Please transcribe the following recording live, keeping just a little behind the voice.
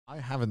I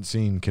haven't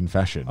seen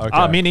Confession.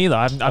 Okay. Me neither.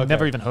 I've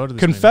never even heard of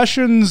this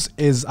Confessions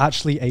is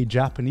actually a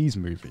Japanese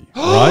movie,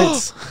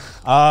 right?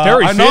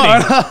 Very fitting.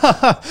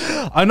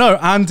 I know,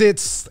 and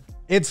it's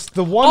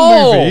the one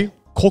movie.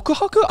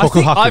 Kokuhaku? I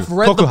think I've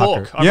read the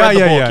book. I've read the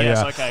book.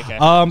 Yes, okay.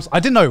 So I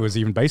didn't know it was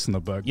even based on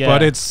the book,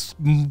 but it's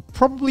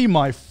probably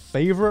my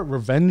favorite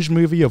revenge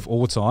movie of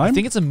all time. I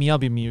think it's a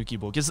Miyabi Miyuki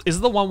book. Is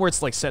it the one where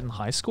it's like set in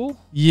high school?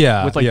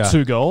 Yeah. With like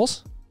two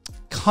girls?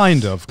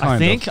 Kind of. I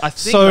think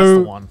that's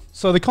the one.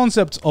 So the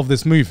concept of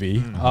this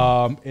movie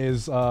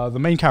is the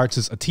main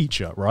character's a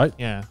teacher, right?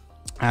 Yeah.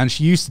 And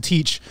she used to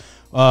teach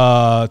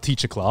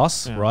teacher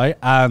class, right?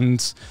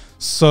 And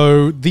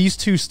so these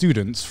two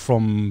students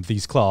from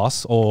these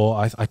class, or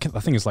I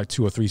think it's like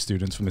 2 or 3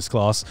 students from this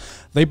class,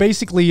 they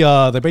basically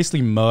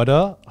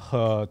murder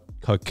her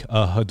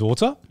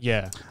daughter.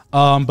 Yeah.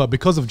 But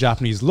because of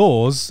Japanese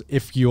laws,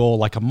 if you're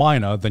like a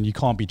minor, then you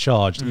can't be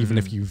charged, even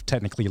if you've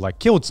technically like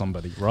killed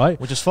somebody, right?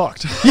 Which is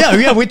fucked.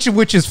 yeah,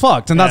 which is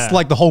fucked, and that's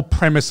like the whole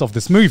premise of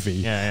this movie.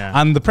 Yeah.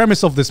 And the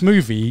premise of this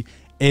movie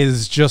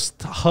is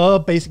just her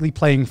basically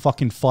playing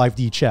fucking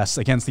 5D chess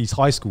against these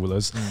high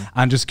schoolers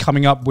and just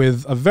coming up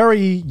with a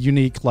very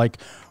unique like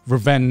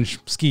revenge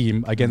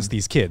scheme against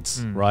these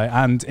kids, right?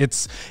 And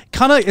it's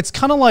kind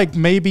of like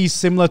maybe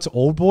similar to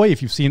Oldboy,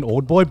 if you've seen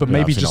Oldboy, but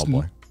maybe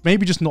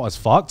just not as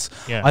fucked.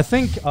 Yeah. I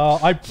think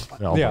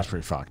Oldboy's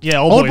pretty fucked. Yeah,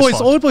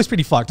 Oldboy's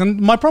pretty fucked.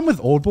 And my problem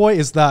with Oldboy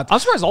is that I'm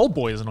surprised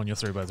Oldboy isn't on your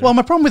 3 by 3. Well,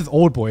 my problem with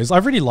Oldboy is I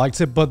really liked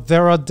it, but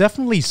there are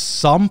definitely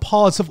some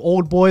parts of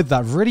Oldboy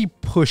that really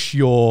push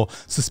your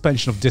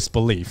suspension of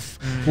disbelief.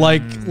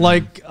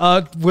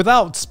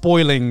 Without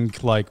spoiling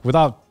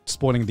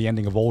the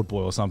ending of Oldboy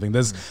or something,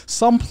 there's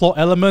some plot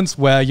elements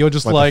where you're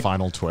just like the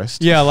final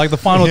twist. Yeah, like the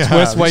final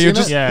twist where you're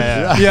just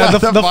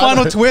the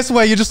final twist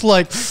where you're just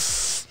like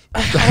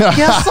I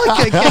guess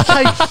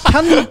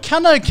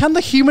can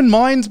the human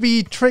mind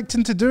be tricked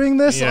into doing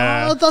this?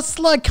 Yeah. That's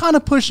like kind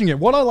of pushing it.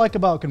 What I like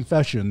about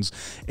Confessions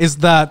is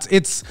that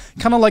it's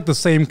kind of like the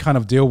same kind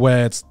of deal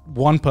where it's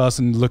one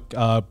person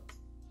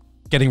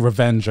getting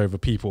revenge over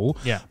people.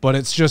 Yeah. But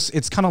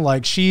it's kind of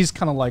like she's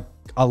kind of like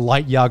a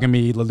light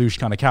Yagami Lelouch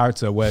kind of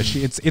character where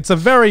it's a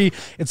very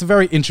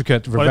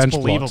intricate revenge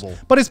plot.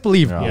 But it's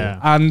believable. Yeah.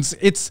 And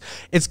it's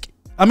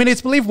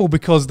believable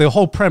because the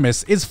whole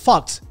premise is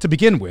fucked to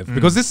begin with,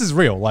 because this is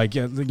real. Like,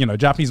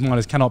 Japanese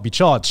minors cannot be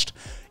charged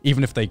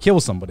even if they kill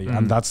somebody.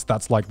 And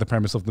that's like the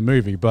premise of the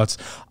movie. But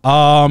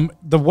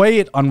the way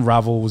it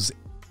unravels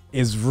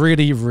is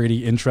really,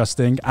 really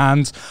interesting.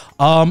 And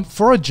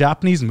for a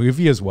Japanese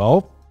movie as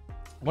well,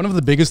 one of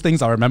the biggest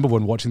things I remember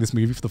when watching this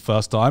movie for the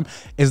first time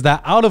is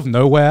that out of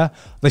nowhere,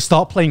 they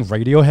start playing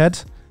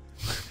Radiohead.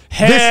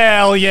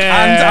 Hell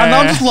yeah! And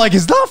I'm just like,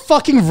 is that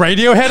fucking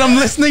Radiohead I'm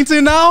listening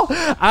to now?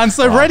 And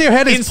so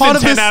Radiohead is part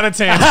of this. 10 out of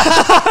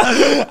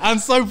 10.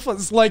 And so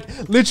it's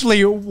like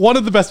literally one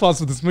of the best parts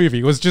of this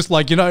movie was just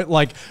like,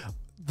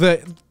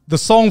 the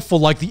song for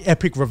like the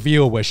epic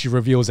reveal where she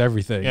reveals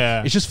everything.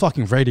 Yeah. It's just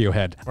fucking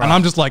Radiohead. Right. And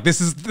I'm just like,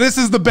 this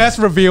is the best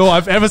reveal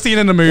I've ever seen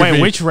in a movie.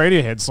 Wait, which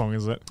Radiohead song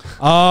is it?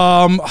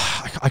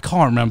 I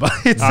can't remember.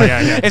 It's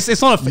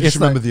not a. You just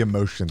remember the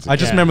emotions. I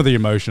just remember the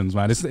emotions,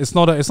 man. It's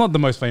not the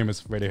most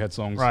famous Radiohead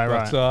songs.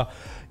 Right.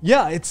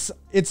 Yeah, it's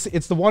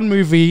the one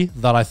movie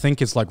that I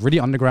think is like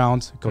really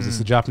underground because it's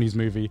a Japanese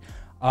movie,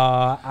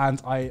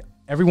 and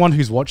everyone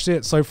who's watched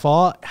it so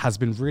far has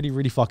been really,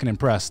 really fucking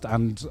impressed.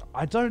 And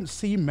I don't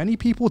see many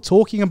people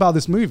talking about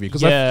this movie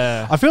because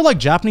I feel like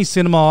Japanese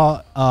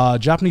cinema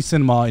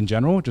in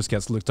general just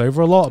gets looked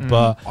over a lot.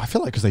 But I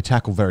feel like because they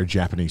tackle very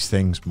Japanese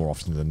things more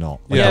often than not.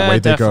 Like Yeah, the way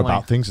they definitely. go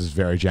about things is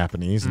very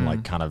Japanese and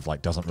like kind of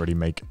like doesn't really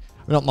make,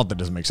 not that it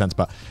doesn't make sense,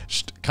 but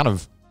just kind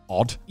of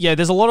odd. Yeah,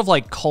 there's a lot of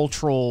like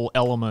cultural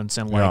elements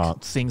and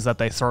like things that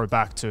they throw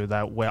back to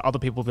that where other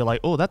people will be like,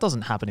 oh, that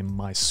doesn't happen in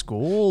my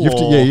school. You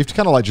have to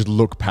kind of like just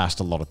look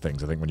past a lot of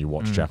things, I think, when you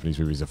watch Japanese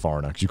movies as a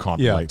foreigner, because you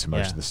can't relate to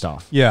most of the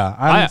stuff.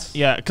 Yeah.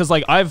 Because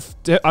like I've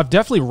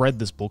definitely read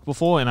this book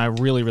before and I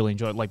really, really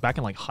enjoyed it. Like back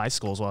in like high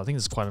school as well. I think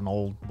this is quite an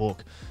old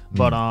book.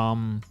 But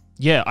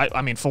yeah,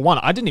 I mean, for one,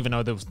 I didn't even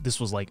know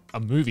this was like a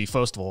movie,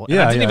 first of all. And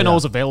I didn't even know it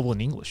was available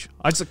in English.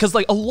 Because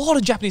like a lot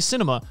of Japanese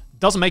cinema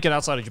doesn't make it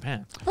outside of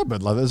Japan. Oh,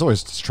 but like, there's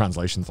always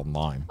translations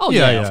online. Oh,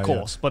 yeah, of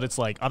course. But it's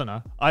like, I don't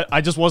know.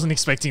 I just wasn't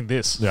expecting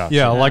this.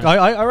 Like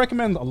I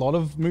recommend a lot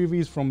of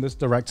movies from this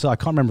director. I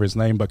can't remember his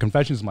name, but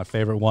Confessions is my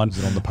favorite one. Is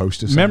it on the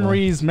poster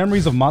Memories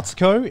of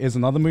Matsuko is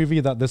another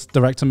movie that this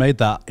director made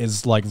that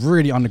is like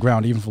really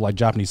underground, even for like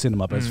Japanese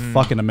cinema, but it's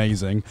fucking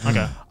amazing.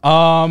 Okay.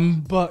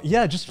 But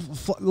yeah,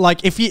 just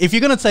like if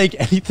you're gonna take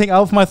anything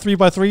out of my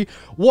 3x3,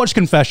 watch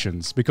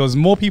Confessions, because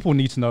more people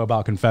need to know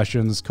about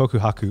Confessions,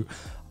 Kokuhaku.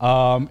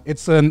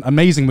 It's an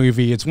amazing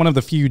movie. It's one of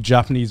the few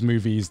Japanese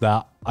movies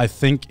that I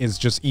think is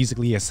just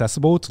easily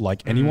accessible to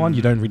like anyone.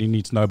 You don't really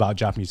need to know about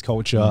Japanese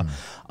culture.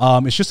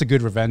 It's just a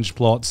good revenge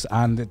plot,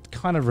 and it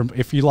kind of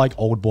if you like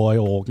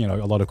Oldboy or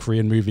a lot of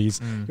Korean movies,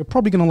 you're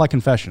probably gonna like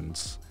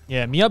Confessions.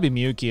 Yeah, Miyabi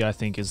Miyuki, I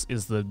think, is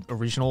the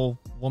original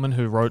woman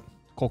who wrote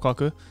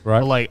Kokaku. Right.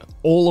 But like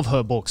all of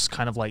her books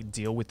kind of like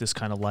deal with this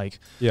kind of like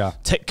Yeah.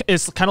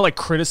 it's kind of like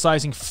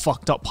criticizing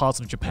fucked up parts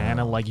of Japan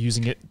and like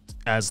using it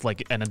as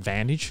like an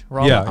advantage.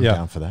 Rather. Yeah. I'm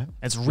down for that.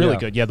 It's really Yeah.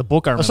 good. Yeah, the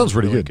book I remember sounds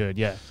really really good. good.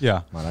 Yeah.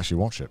 Yeah. Might actually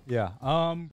watch it. Yeah.